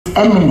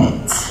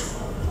Eminent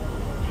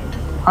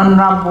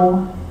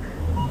Honorable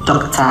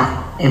Dr.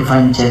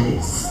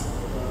 Evangelist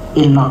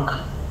Enoch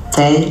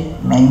T.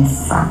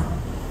 Mensah.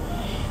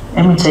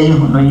 Let me tell you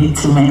who know you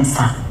to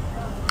Mensah.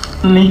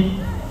 Ni.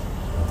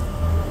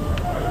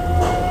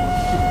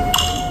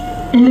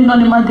 Ili no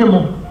ni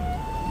mademo.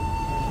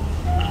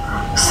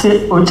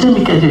 Se oje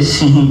mi keje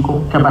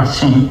shinko kaba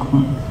shinko.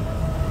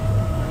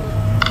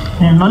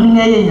 No ni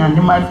ngeye nya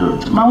ni madu.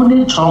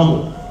 Mawude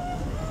chomo.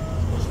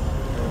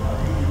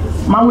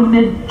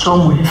 Mawude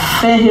chomo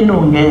fe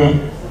no ngeye.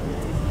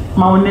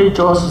 Mawude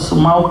josu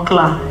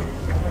mawkla.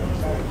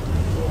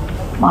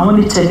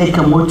 Mawude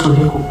cheneke moto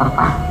heko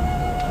papa.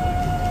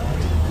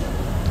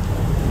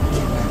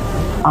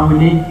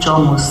 Mawude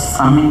chomo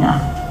Somenya.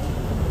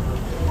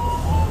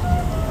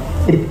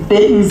 It's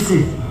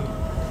easy.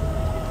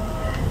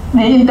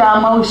 Ni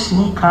dama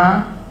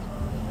ushinka.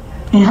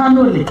 Ni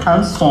hano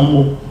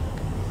likansomo.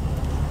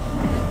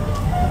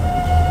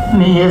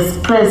 Ni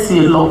express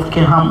your love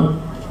ke hamo.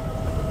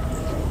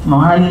 No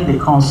hani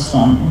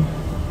likansomo.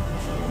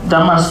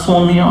 Dama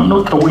somi on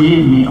no kawe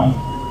mi on.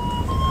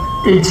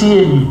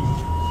 Eji mi.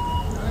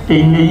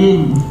 Enye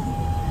mi.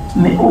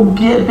 Ni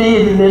obie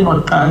be le no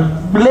tan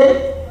ble.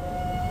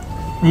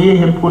 Ni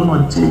hepo no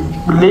je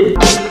ble.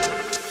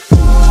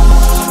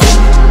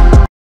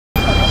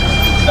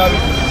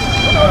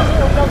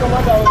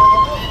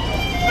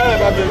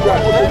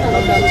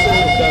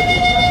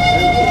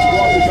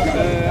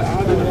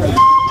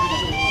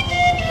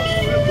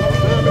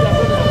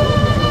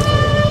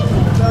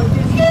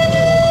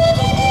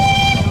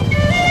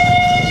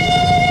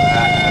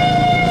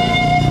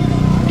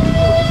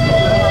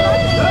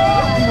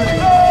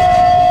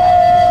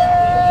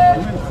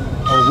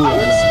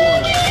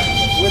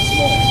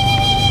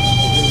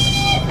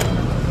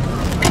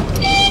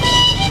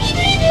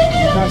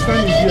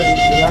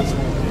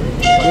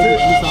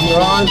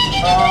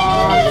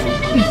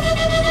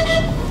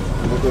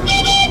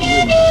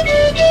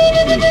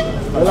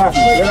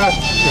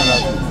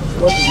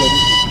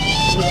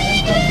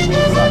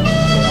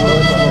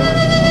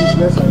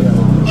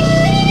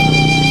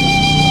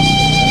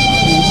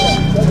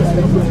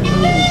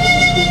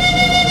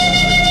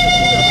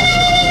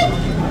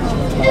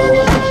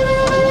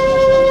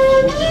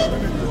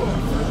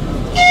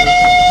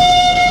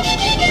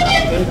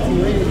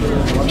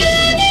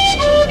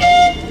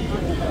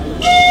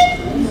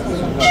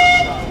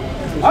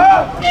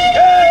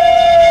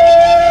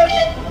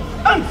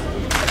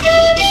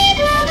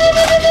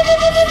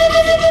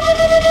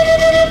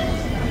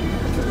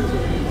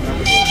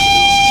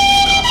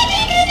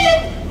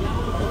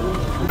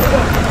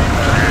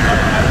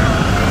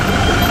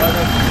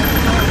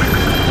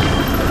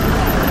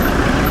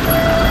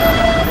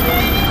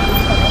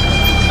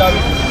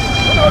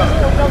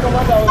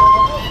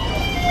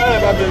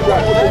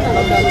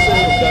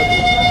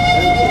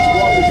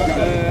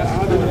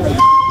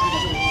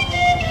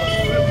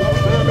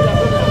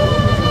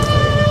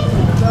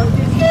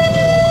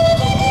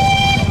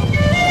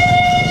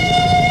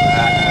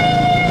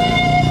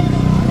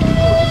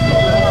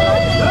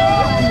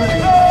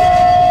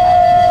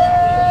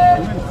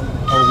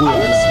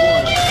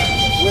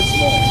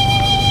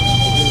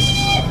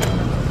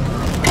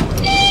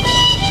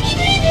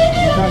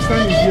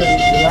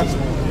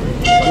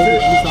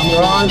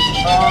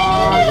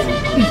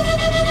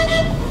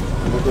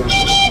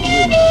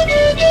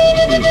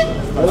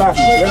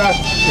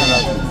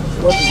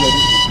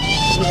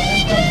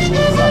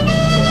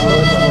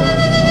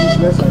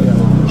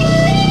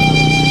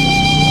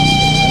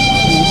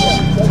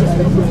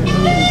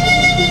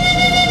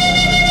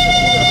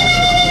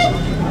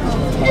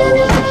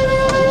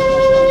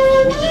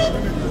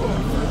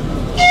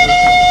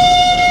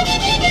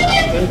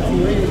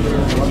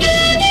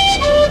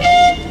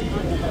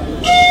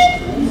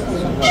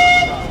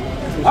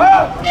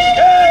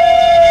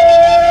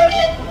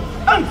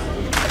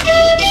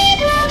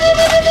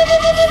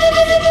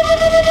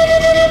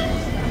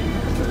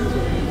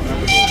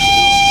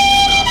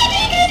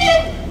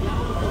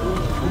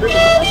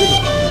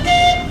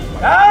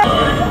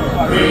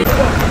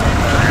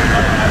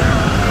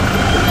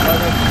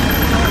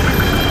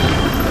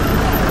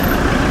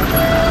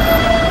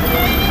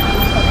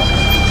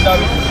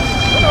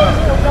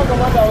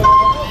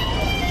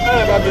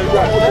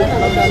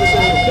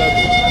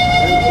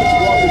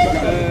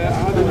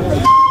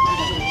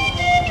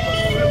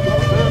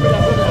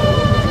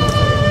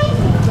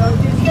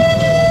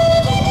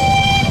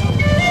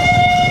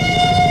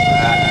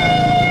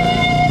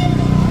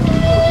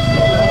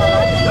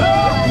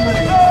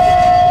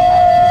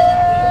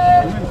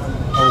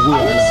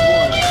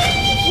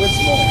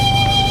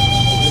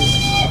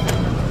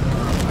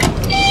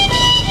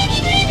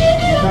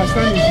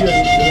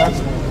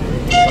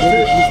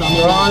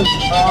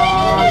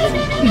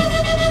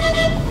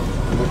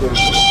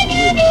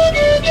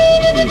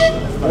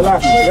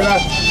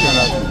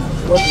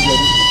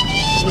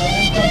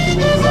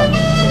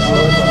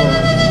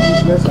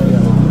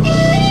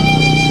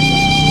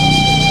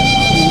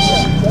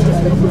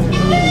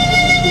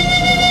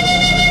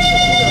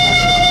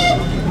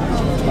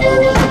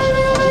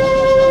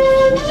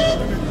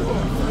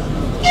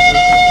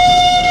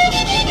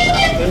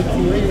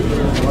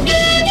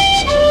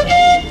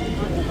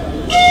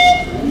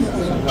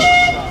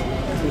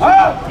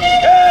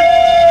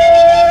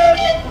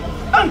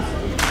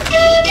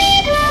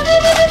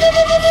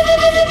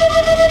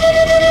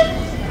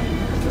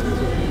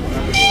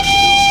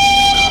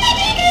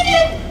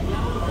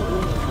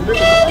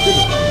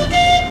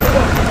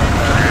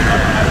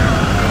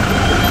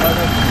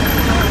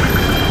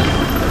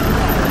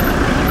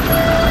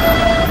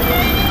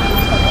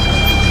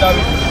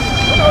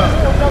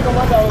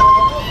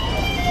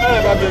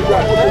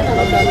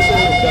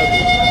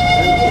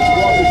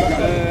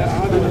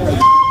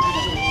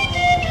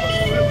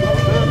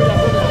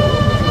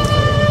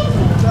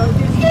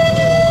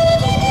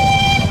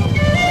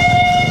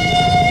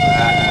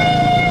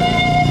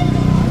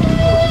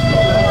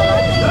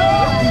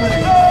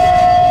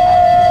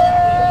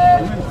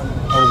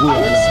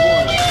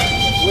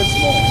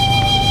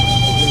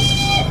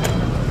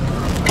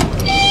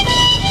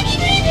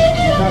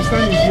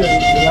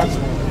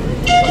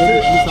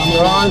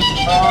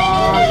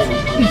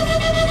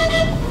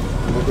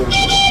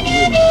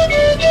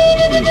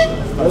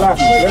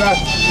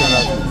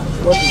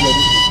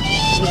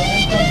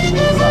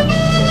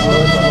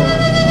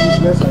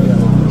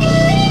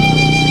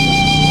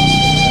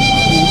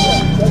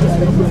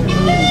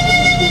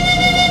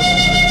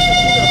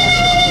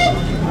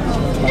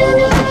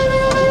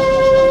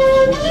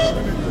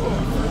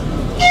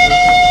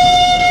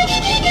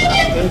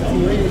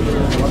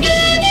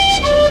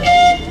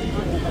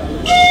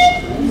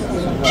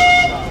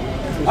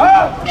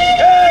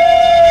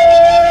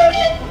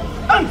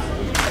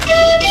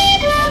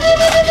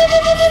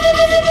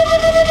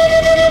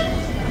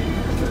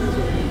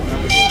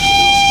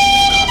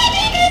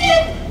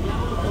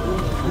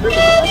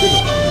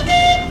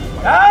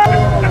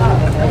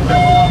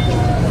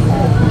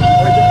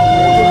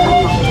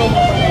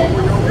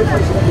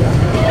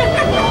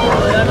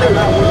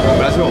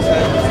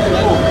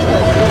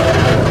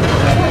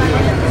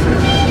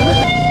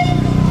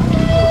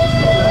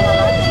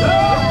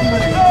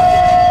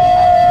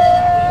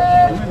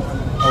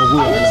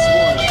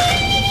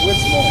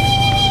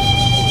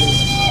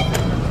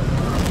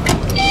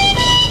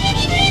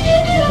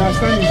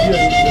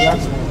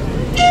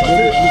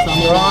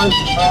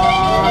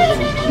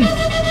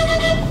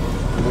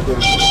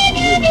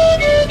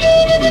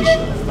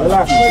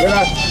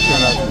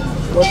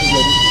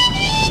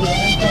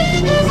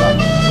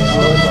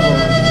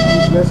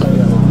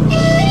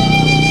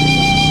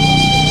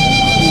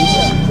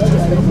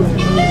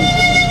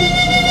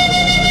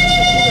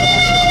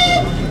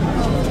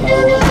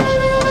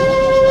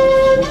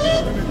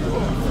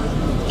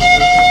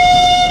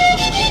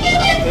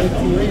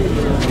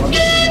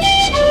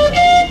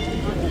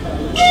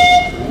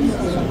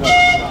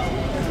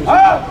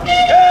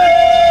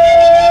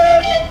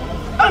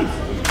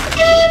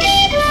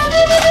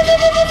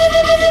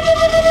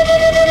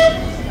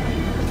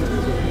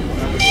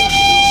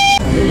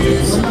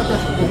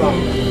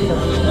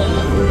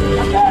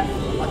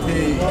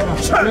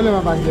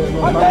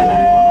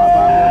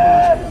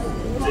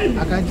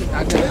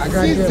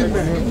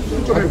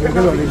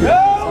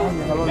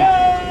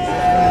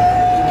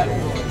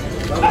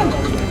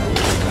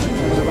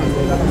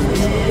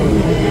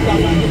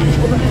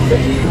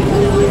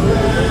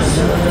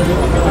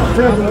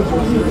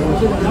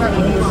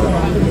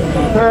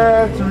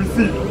 Prepare to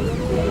receive.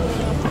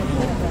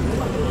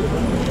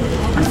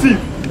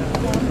 Receive.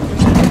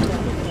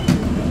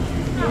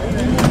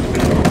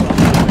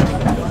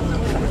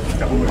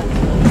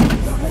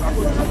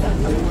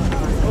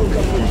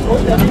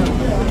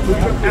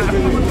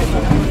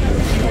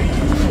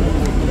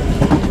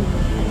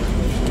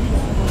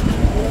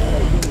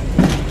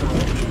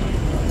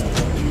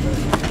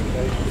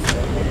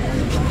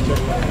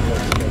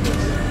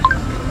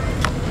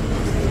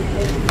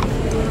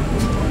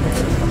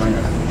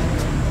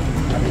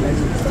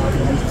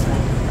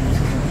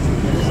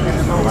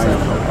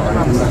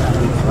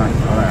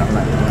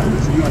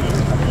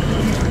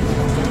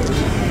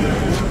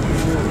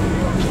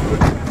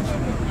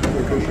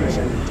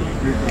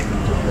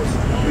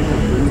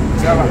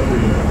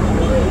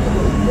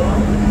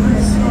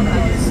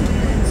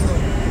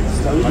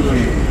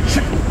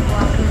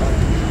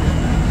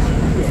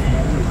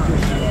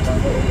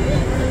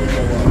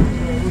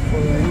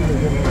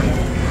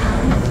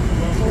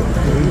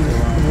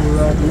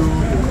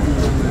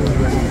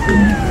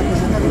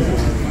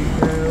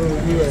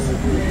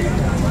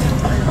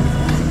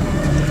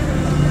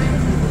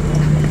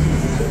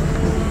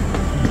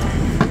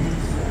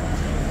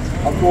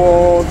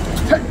 Upward,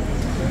 take.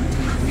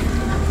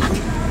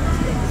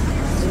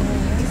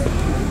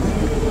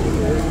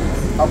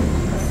 Up.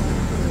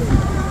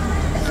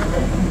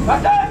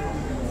 Back up.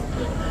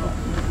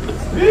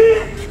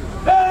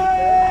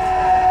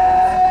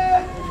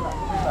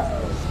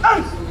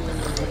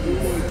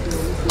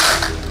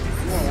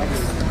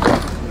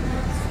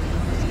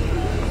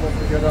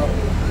 Together.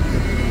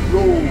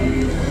 Roll.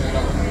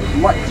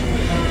 Right.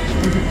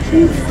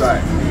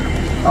 Inside.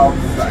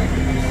 Outside.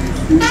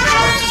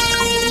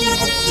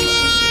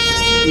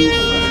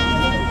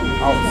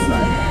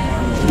 Outside,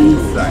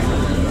 inside,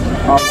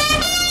 outside,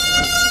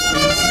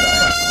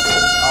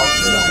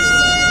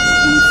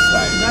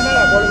 inside,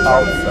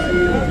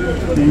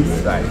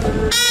 inside,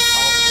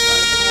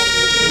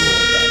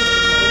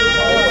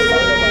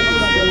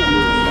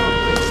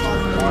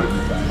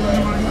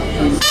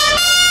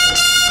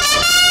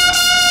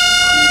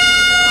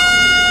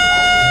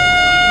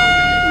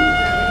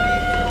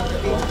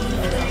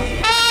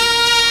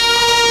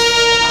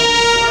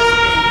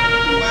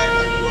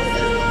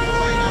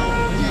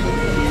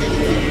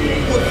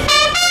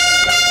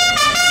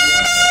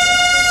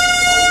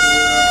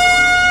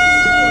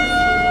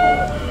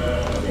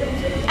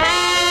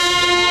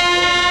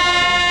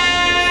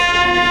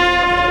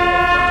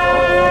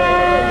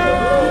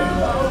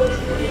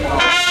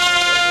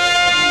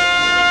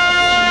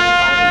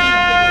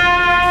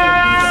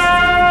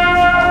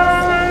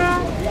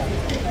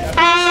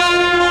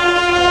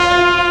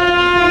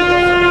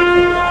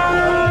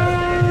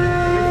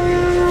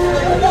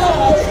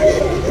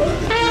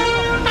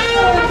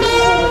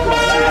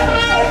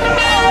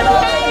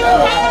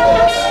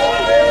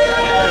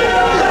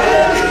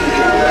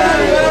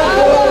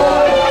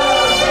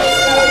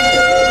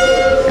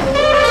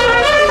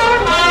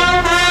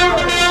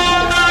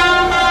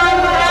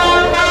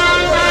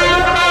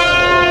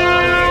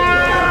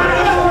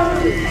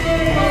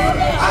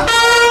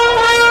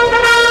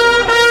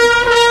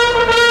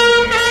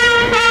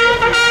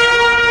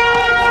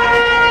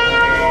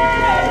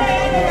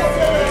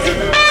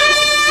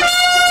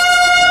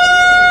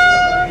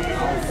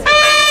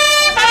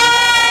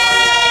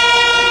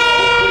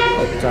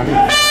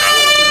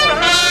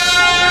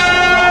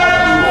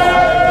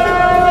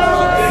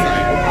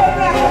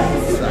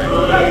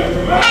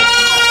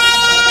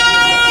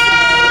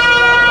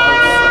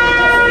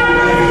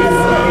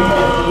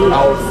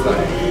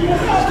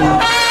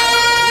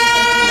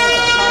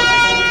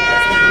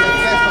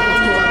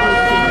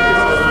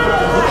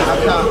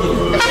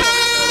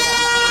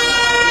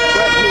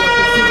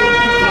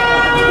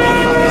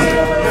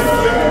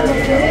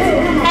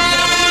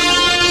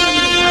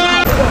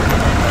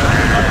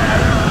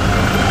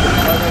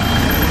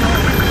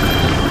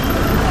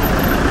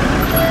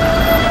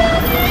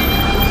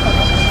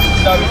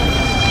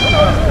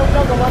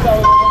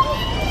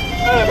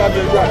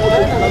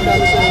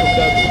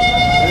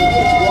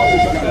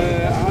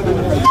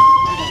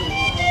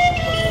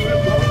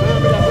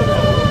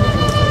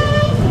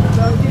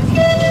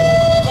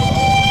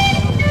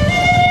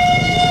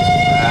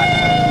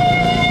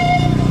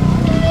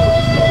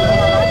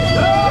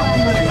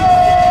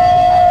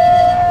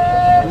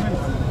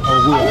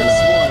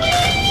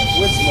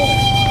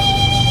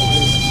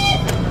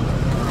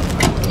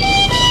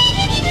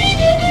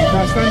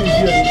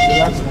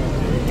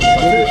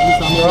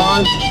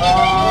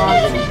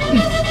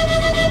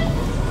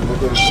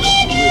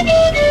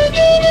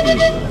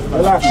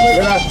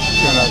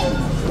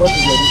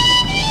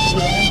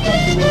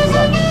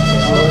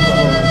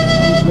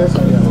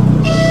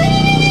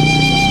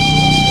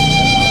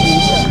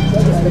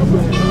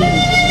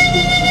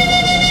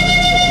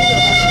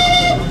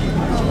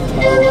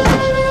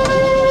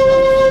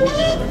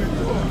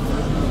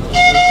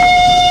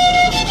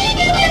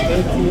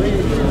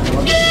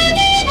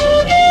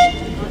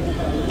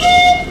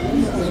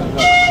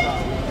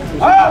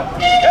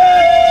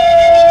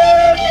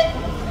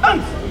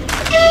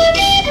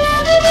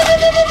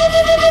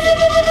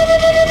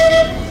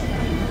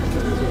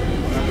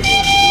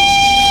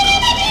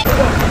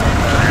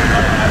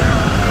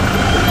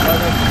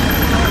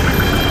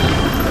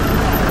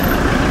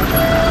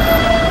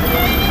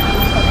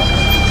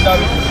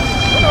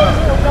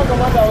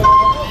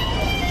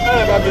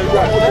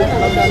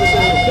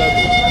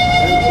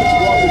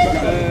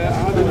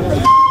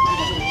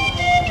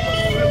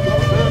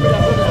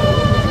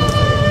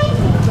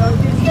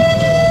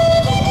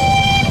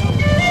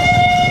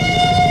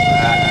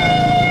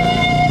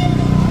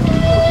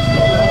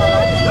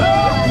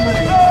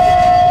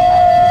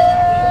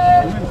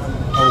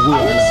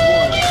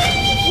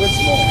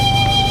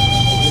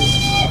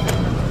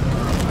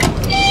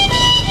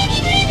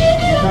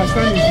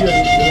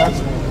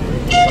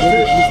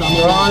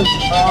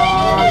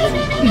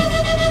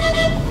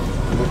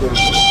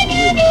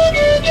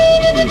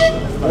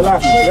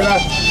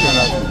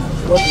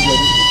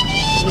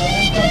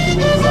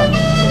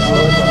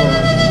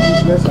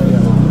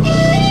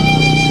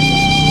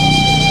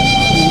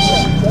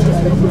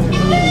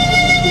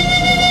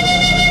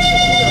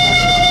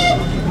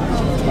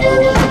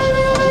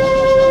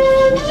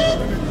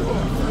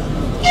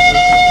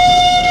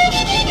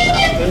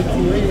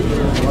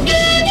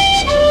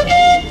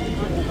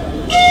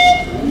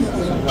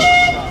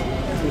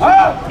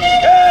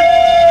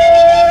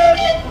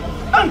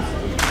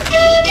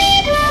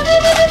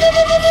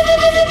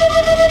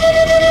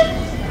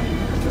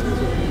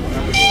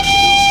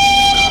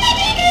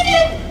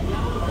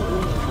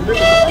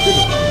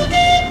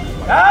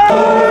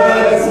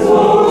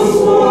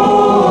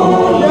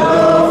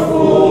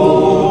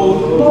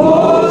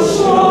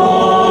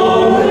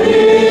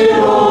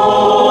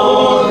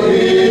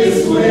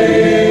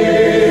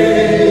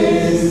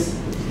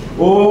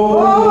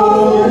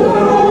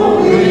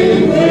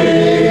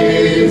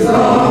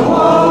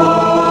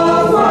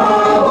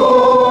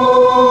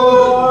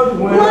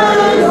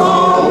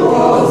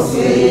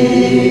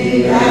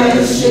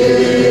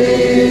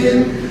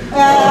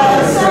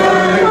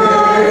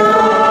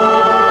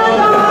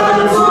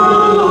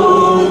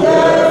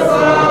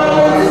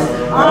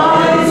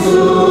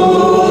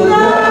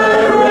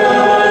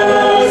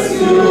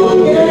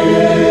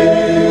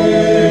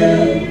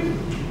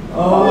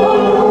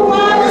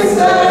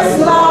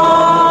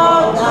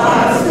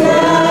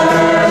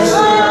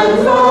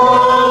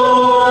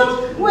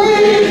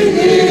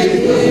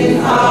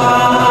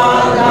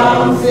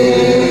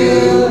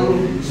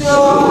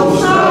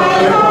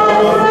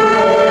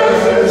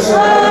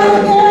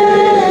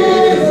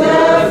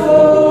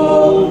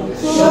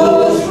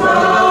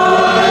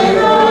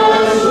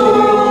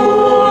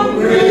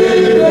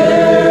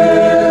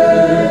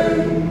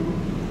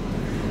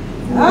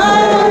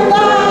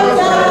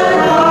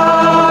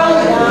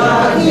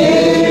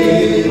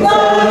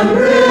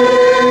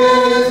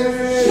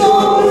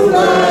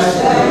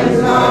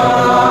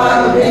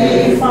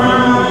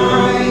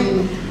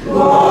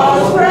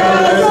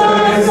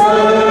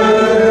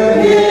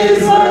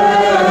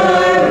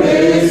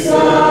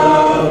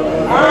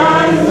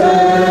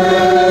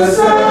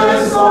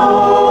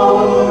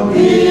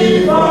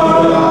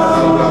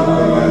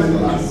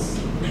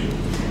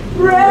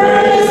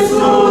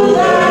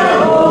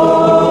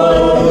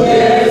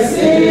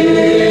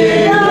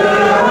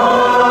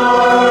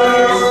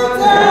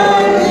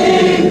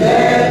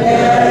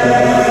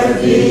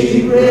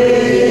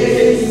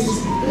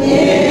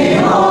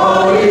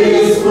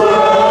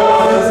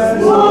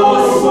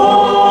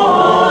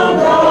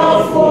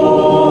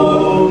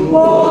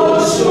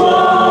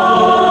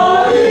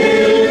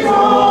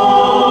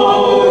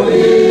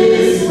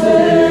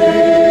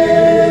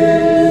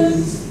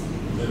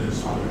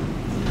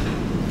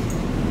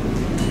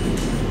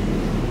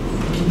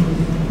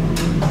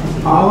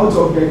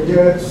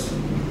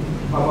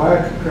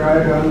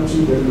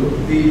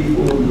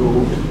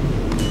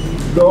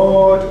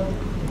 Lord,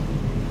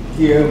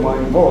 hear my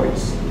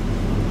voice.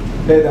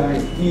 Let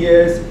thine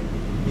ears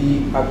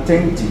be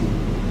attentive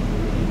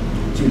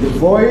to the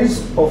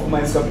voice of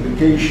my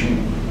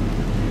supplication.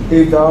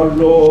 If thou,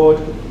 Lord,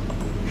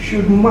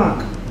 should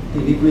mark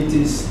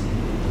iniquities,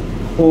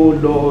 O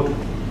Lord,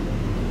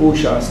 who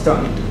shall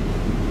stand?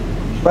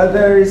 But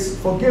there is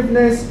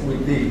forgiveness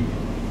with thee,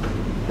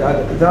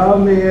 that thou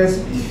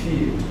mayest be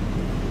feared.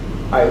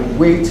 I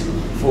wait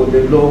for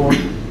the Lord,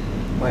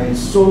 my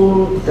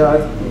soul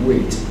doth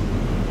wait,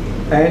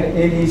 and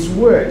in his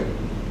word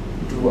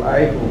do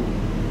I hope.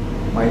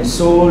 My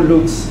soul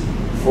looks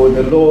for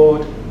the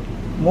Lord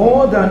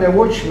more than the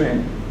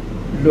watchmen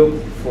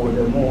look for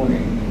the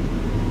morning.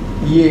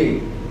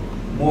 Yea,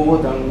 more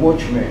than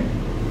watchmen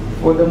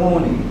for the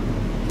morning.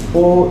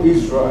 O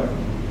Israel,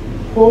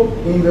 hope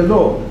in the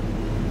Lord,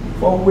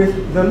 for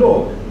with the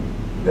Lord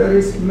there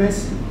is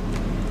mercy,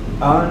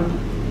 and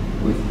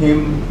with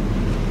him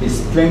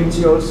is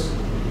plenteous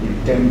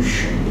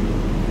redemption,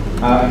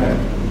 and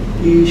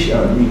he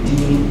shall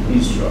redeem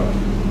Israel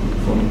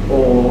from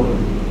all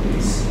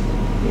his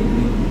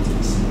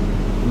iniquities.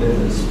 Let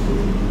us pray.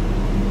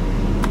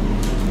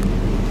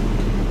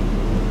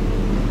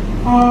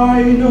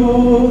 I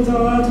know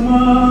that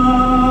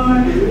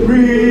my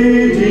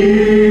Redeemer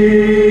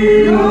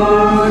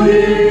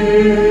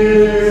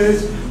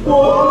lives.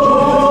 Oh,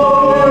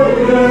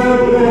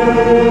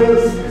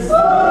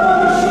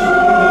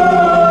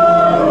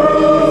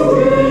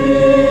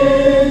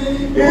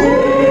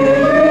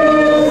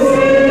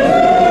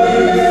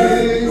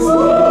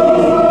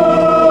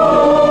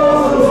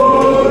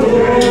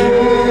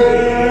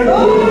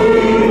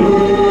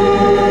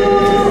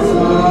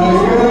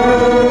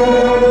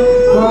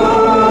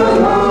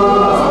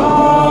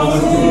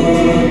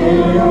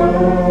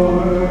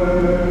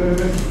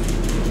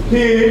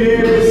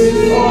 joyless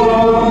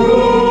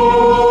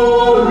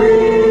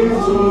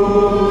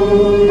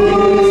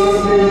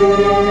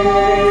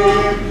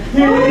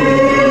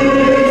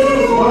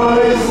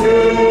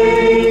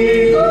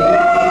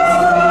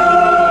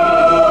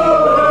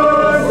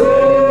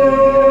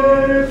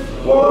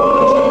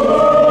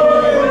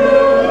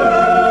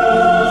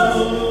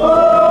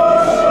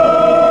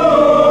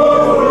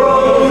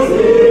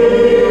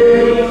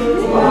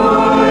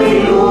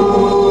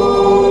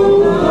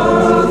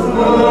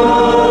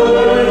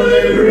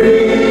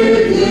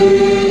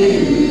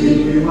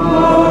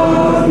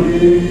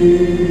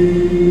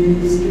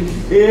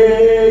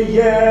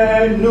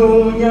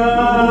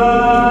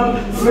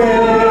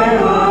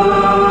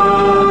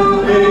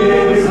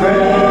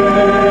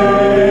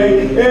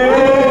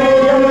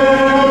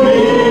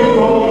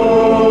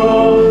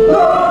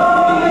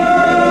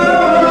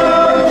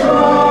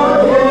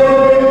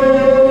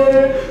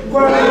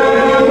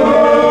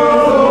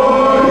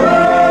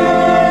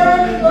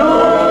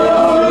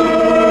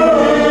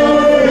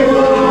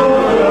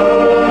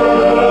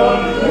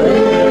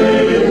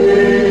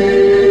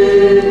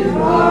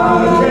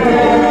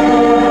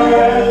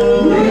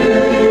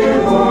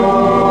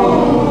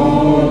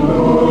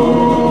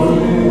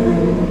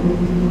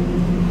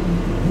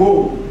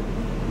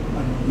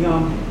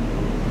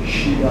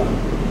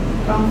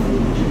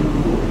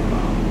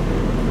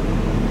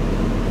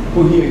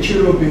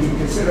assurance in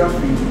his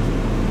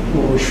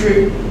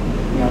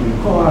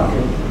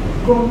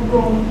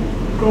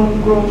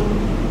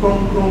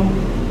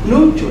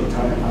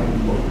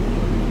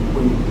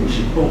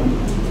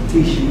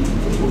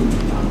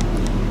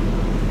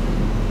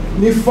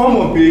ni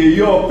form be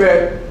your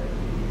pet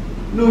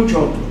no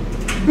chop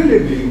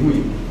believe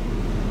we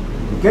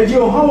get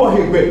your how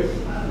he be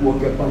wo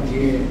ke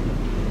panje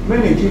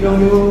manage no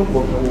no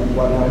wo ke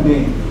wala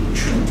ni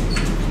chu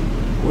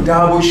o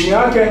da bo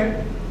shiake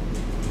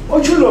o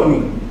chulo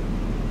mi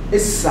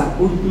esa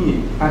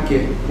ohi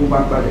ake o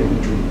ba pa le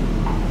chu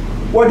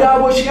wo da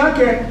bo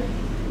shiake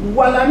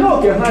wala no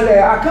ke hale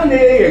akane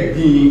ye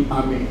bi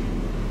amen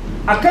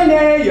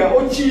akane ya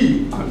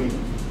ochi amen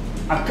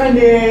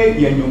akane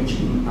ya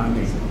nyonchi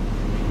amen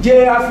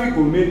je afi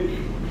kome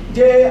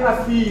je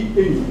afi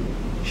eni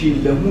shi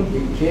lahu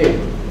eke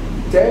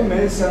te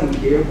Mensah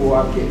ke bo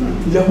ake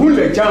lahu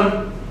le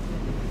jam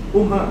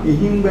o ha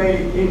ehimba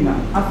ena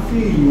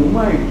afi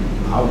yumai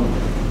hawo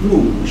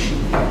no shi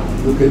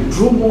lo ke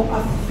dromo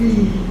afi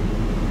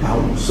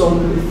hawo so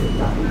le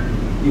feta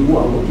iwo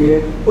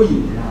awoke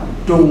oyina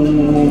don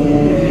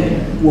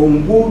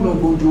wongo no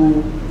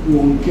bojo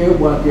wonke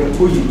wa ke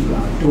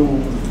oyina don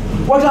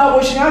wata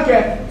bo shi ake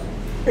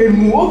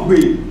emu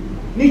ogbe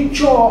ni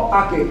cho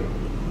ake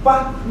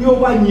pa ni o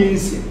ba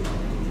nyense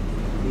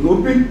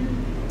lobi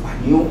pa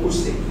ni o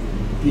ose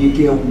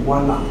ike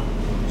wala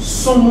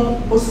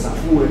somo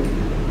osafuwe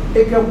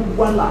eke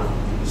wala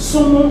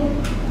somo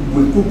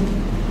weku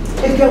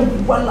eke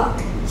wala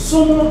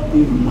somo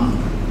ima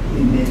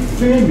ine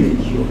feme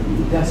yo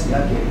dasi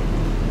ake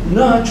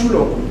na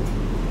chulo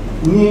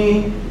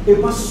ni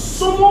epa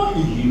somo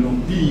ihino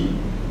bi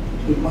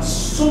epa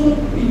somo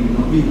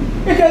ihino bi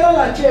eke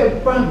la che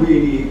pangbe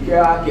ni ke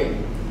ake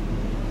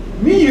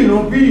mi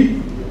ihino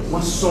bi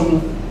wa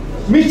somo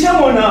mi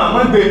chamo na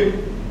magbe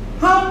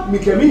ha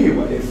mikemi he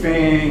wa de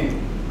fen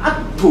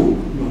ato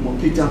no mo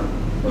kita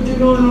o je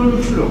no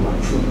chulo ba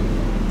chulo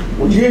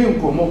o je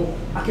nkomo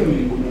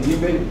akemi ko ni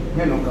be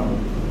he no ka mo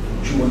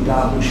chumo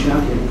da bo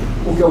shnake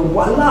o ke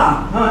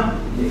wala ha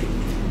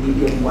ni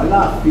ke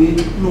wala pe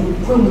no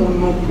kwemo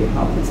no ke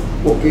ha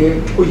o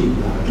ke o yi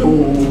to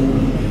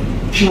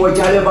chiwo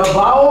jale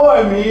baba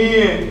o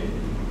mi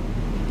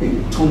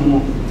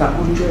tomo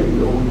takunjo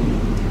yo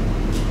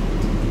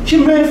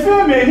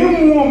chimefe me ni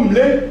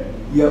muomle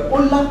ye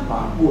ola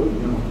pa ko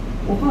no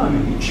o ba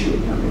mi chi o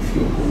na me fi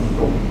o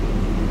ko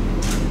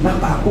na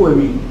pa ko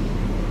mi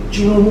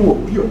chino mu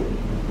opio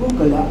o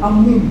kala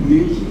amu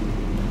yeji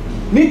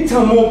ni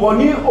tamo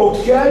boni o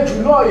ke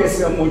julo ye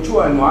se mo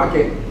chu anu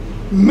ake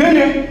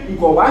mene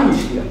ko ba ni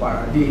shi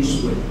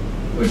paradise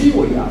o ji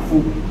wo ya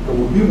fu ko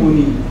bi mo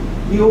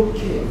ni o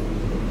ke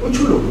o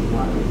chulo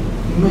ko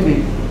mene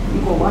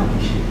ko ba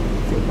ni shi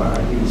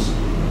paradise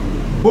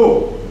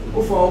bo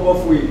o fa o bo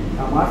fu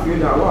ama fi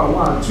da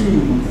wa tu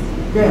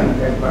kẹ́hìn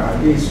ẹgbà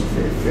adé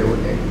ìsúfẹ́fẹ́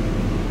ọ̀lẹ́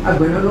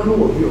agbẹ̀nà lọ́nà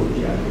wọ̀ bí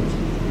òkè àgbẹ̀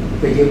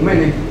pẹ̀jẹ̀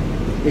mẹ́ni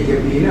pẹ̀jẹ̀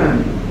bìí náà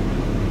ni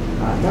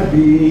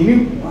àtàbí ní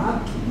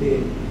wàákìlẹ̀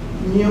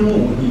nyẹ́mọ̀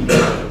òní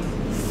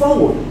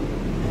fọwọ́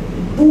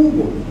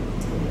búwọ̀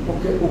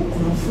ọ̀kẹ́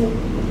okùnrin fún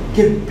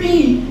kẹbí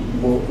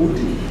wọ̀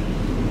òdì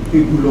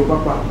egulọ̀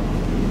pápá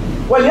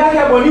wọ̀lé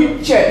akẹ́bọ̀ ní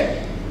kyẹ̀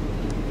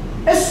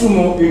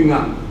ẹ̀sùnmọ̀ ìngà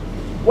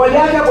wọ̀lé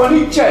akẹ́bọ̀ ní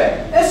kyẹ̀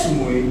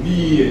ẹ̀sùnmọ̀ ẹ̀bí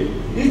yẹ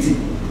ìtì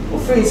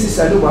ofe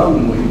nsisa do wa wo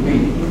ebe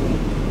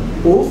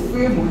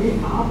ofe mo ni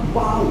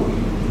aba wo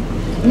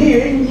ni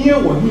enye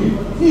wo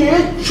ni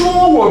echo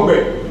wo gbe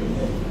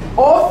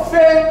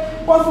ofe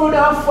kwafo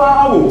da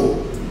fa wo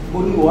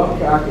oni wo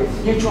aka ake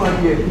ye cho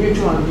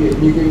ande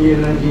ni ke ye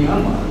na ni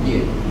ama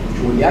ye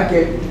jo ya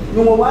ke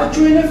no wo wa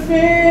chu ne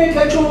fe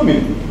ka cho mi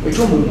e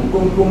cho mo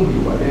gong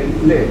bi wa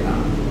le na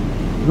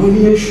no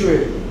ni ehwe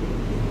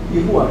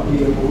ye bo ade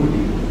e bo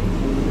di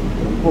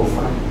ko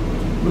fa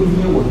no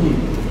ni wo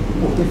ni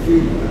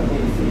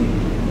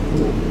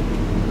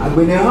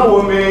agbene ha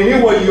wo me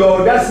ni wo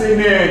yo dase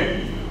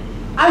ne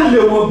ale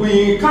wo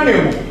gbin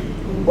kanemo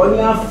woni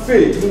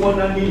afe ni won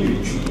na ni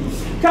leju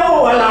ka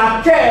wo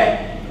wala ke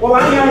wo wa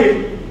ni ahe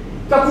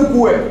ka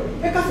kuku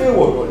e ka fe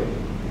wo do le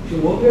ti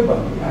wo ke ba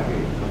ni ahe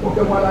o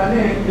ke wala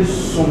ne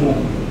esumo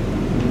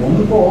wo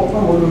mu ko pa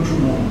wo lo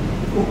tumo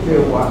o ke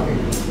wa ke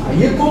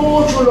aye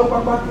ko cho lo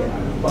papa ke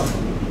pa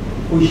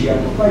o ji a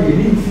pa ye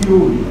ni fi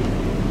o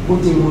o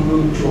ti mo lo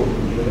cho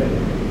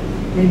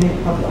ene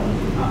apa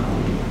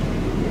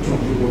itu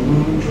kita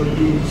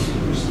mencoba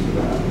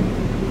istilah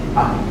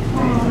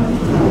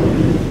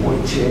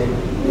oce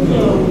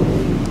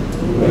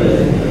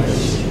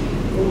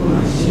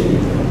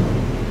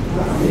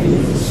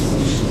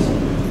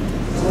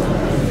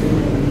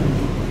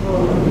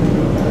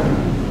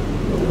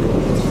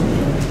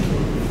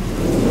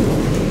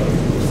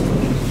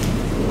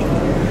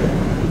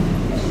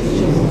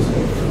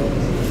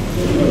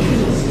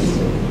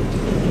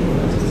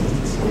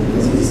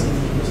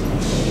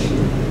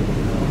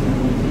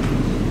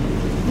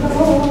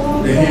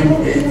The hymn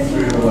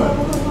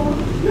 831.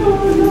 In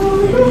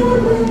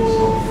the names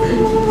of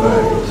faith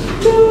Christ.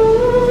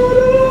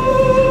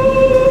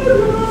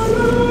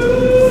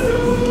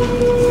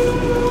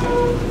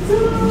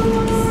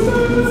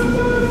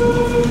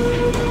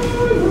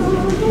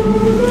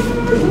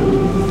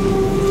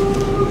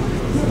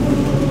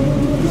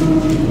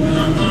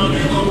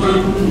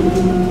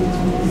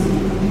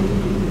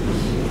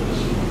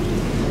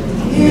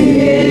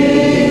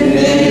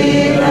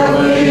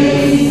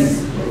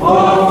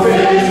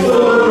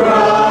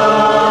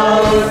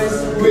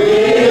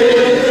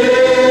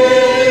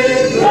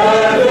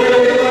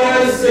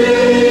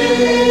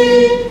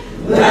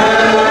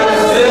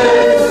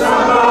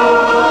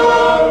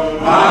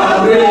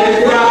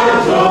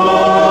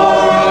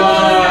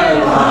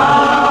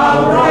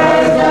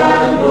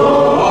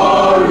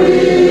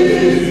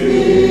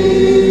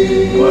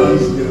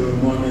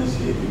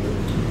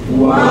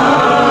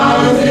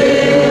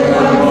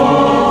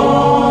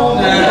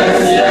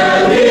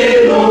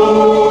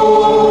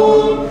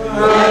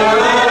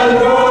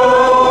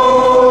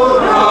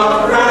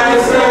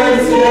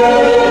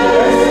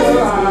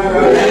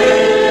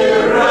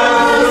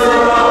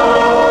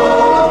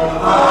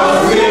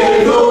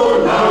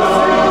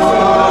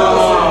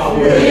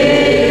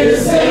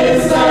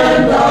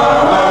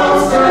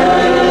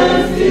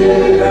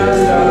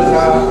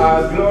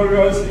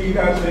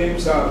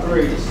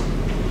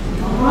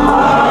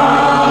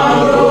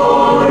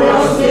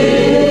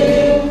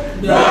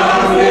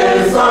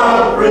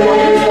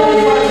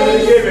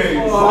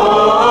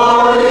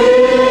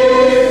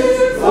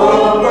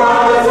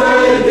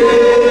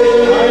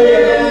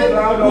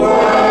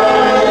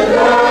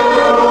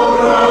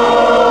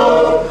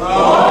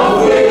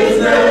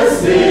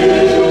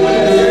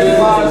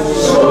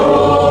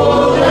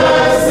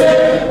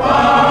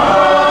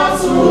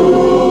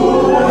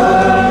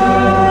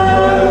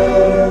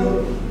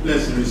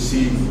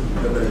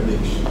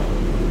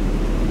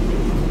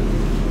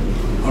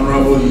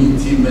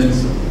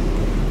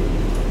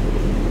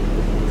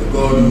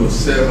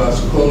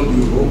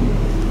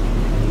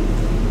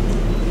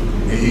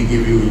 May He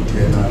give you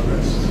eternal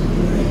rest.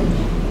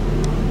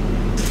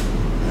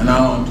 And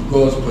now unto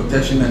God's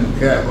protection and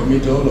care,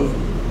 commit all of you.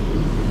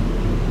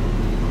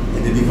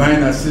 And the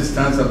divine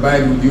assistance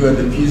abide with you, and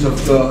the peace of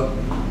God,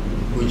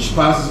 which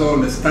passes all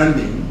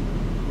understanding,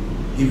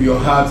 give your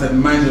hearts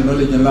and minds the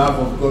knowledge and love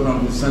of God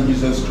and His Son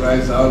Jesus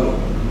Christ our Lord.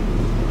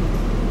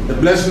 The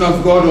blessing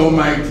of God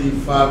Almighty,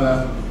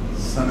 Father,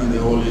 Son, and the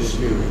Holy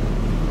Spirit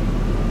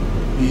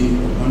be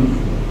upon you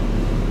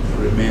and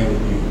remain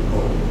with you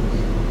all.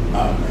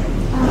 Amen.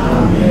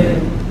 Amen.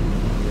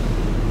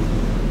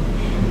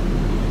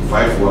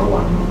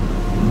 511.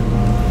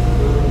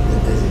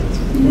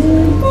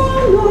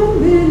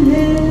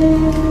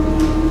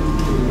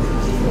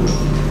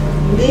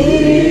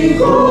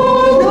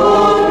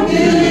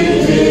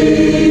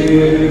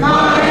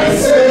 My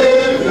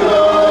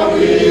Savior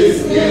is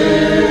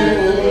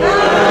near,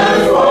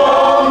 and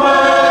for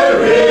my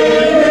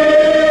redeeming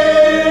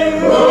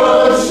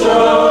will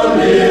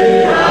surely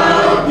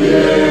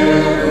appear.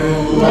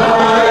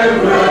 My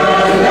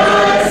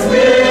brothers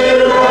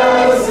will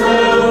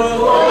wrestle,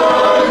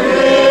 for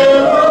He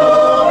will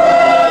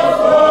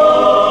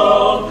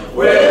perform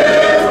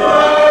with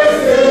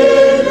Christ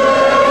in the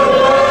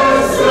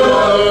vessel,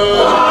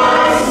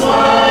 as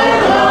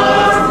one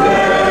as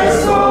their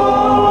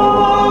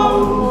song.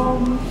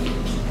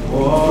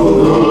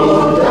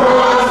 Oh,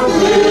 that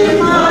be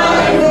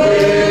my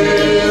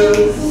will,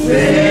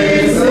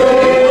 things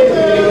it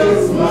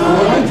is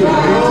my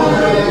joy,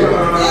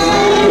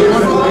 if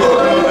I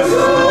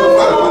to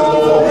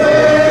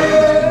obey,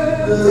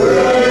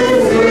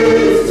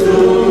 things to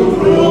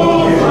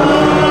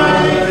provide,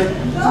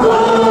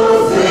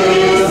 those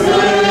things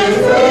that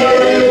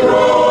they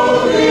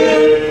glory,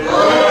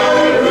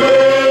 and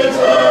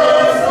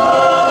riches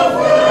of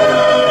wealth,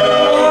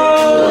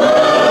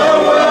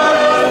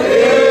 what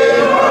He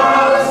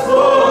has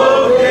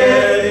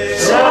spoken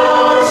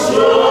shall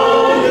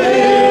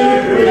surely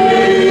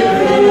prevail.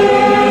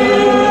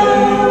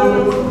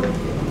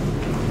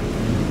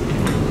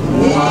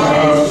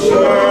 What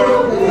shall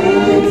be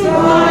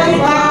my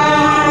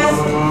past,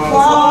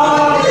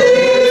 for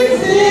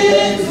easy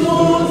to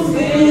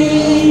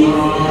see,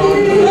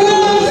 the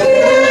beauty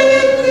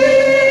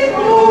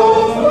of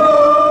God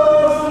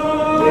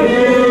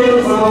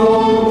is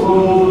open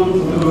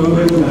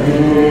to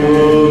me.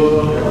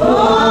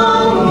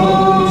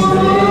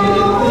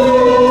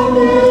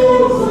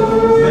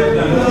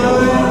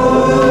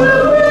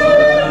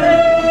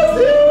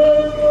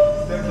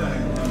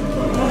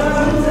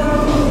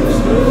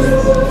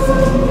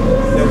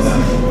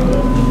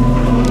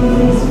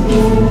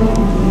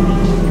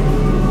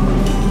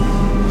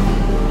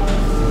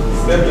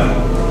 Step down.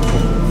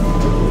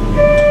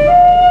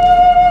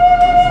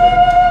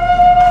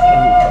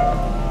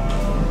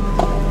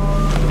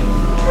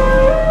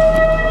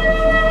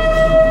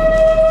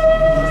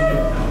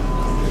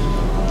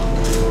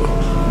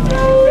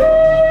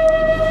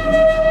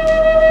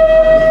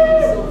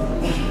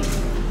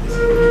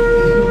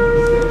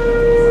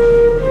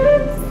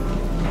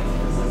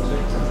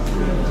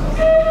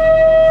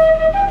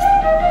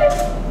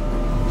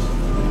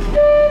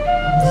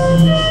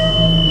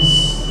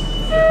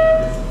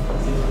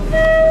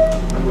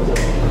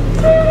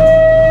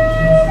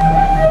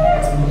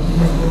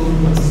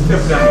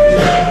 Step down.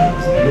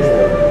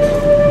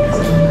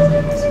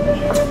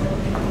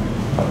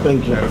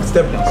 Thank you.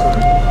 Step down.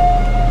 Sorry.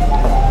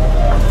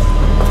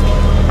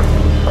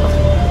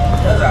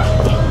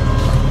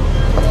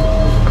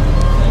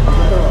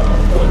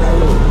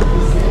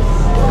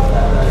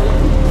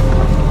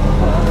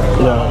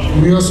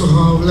 Yeah. We also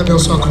have, let me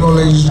also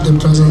acknowledge the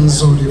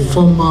presence of the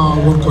former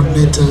work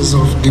coordinators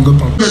of the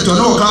Gopal.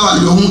 Tono kawa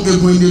yohun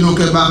eguinde no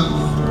keba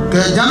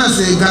ke jana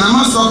se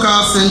Ganama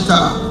Soccer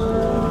Center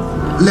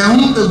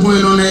lehun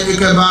eguinde no ne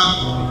ekeba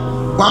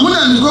kwa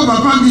muna ni go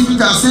Prampram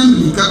District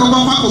Assembly ke ko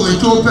kwa ko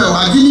meto pe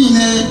wa dini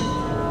ne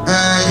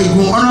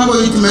egun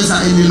honorable it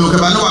Mensah eni no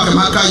keba no wa ke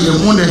maka ye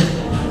munde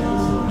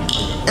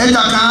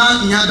eta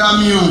kan nyada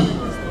miyo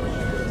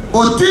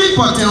oti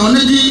poten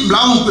oneji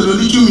blawo pelo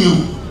ni chumio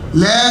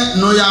le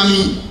no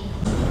yami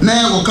ne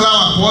wo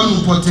klawa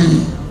ponu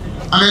poten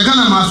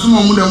agagana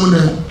masumo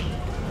mude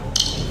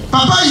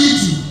papa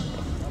yiti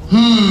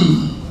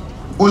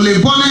ole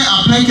bone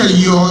aplenke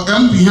yo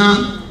MP ha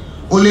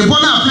ole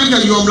bone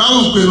aplenke yo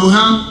blawo pelo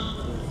ha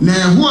ne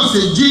wo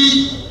se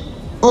ji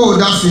o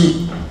dase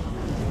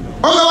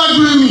o ga wa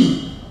mi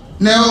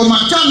ne o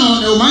machano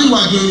ne o man wa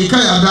mi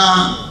kaya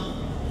da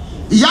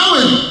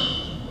yawe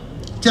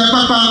che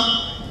papa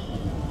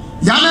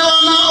yane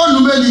wana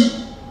onubeli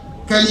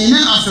kenine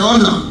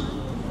aseona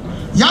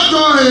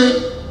yadore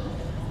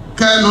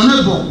ke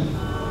nonebo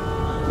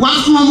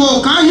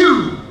wasumbo kan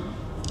hiru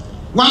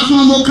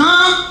wasumbo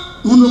kan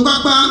unu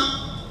papa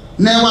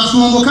ne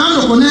wasumbo kan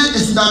lokone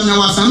esidamina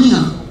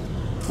wasamina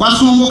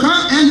wasumbo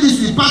kan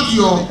NDC party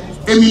o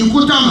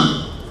eminkutama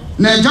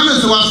ne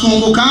james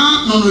wasumbo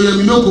kan nono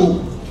yeminoko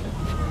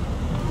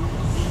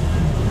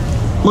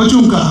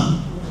wochunka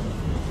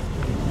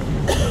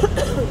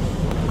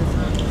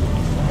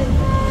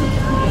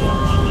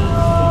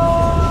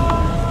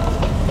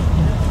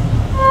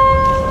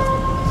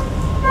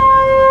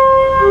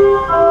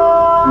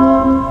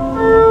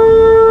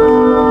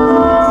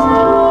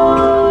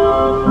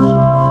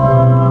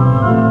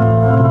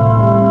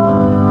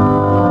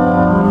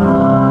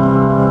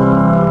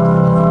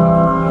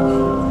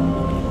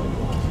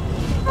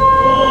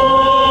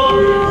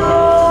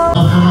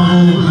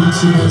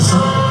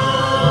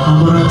Mensah.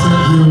 I'm gonna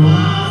thank you.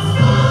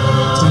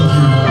 Thank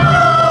you.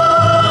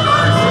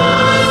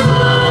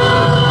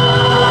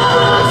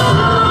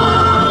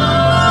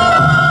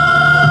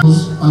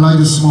 I like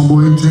this small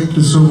boy. Thank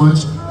you so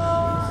much.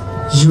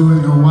 You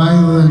and your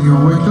wife and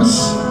your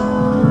workers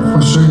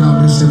for showing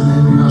up this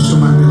evening. You are so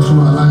magnificent.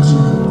 I like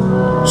you,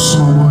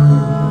 small boy.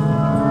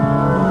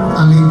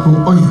 Alinko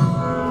oil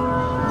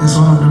is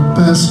one of the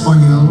best oil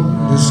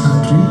in this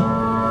country.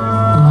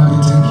 I like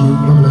you. Thank you.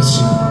 God bless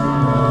you.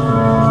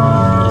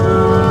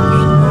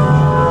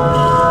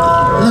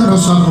 Let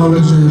us also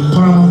acknowledge the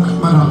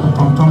Prampram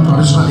Prampram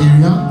traditional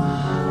area.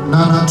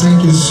 Nana,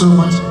 thank you so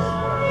much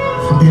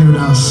for being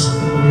with us.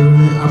 We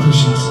really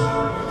appreciate it.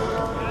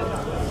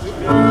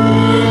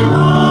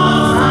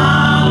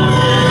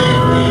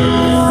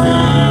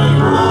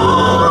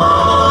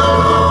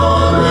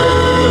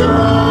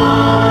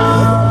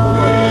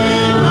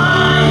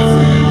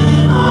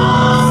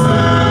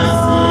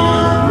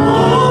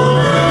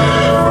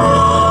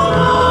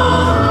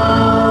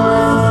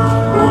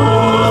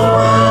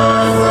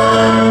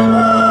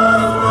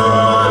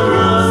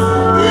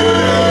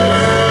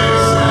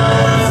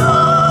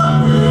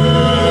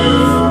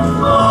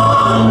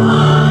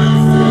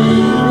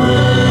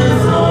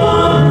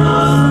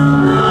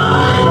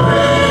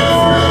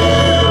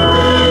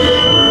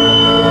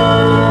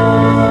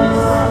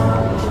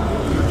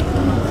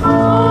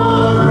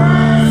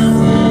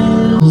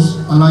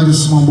 I like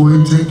this small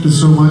boy. Thank you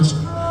so much.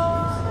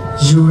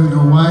 You and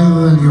your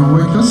wife and your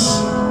workers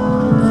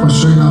for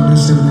showing up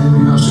this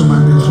evening. You are so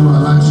magnificent. I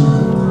like you,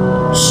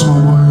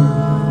 small boy.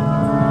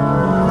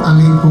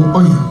 Alinko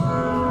oil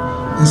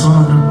is one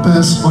of the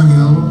best oil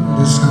in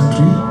this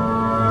country.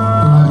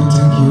 I like you.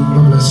 Thank you.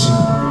 God bless you.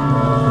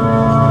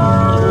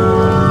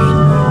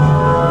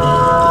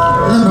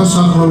 Let us also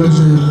acknowledge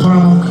the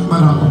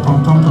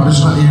Prampram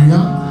traditional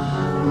area.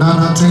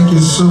 Nana, thank you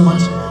so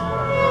much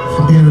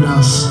for being with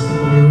us.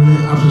 We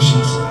really appreciate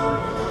it.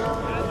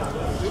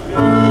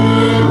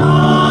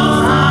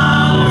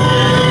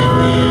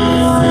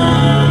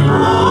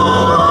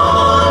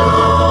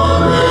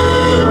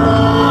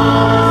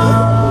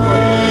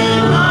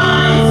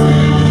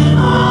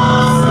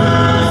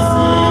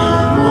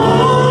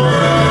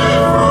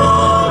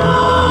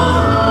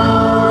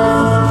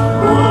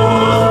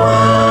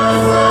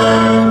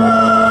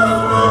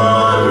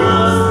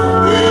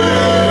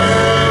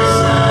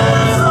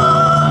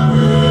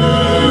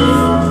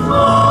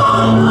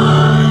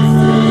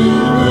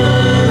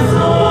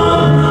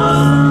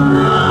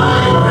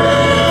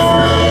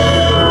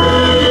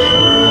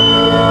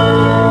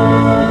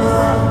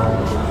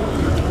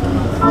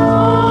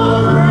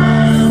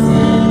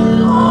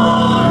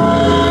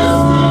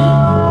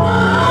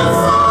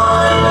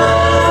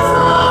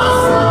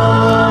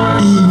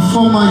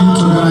 Former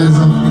youth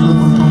organizer of the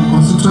Prampram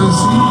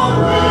constituency.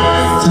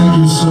 Thank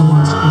you so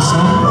much,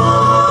 Mensah.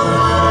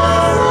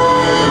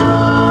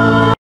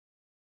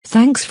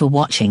 Thanks for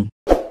watching.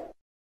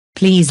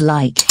 Please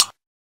like,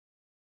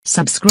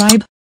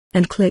 subscribe,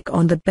 and click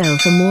on the bell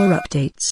for more updates.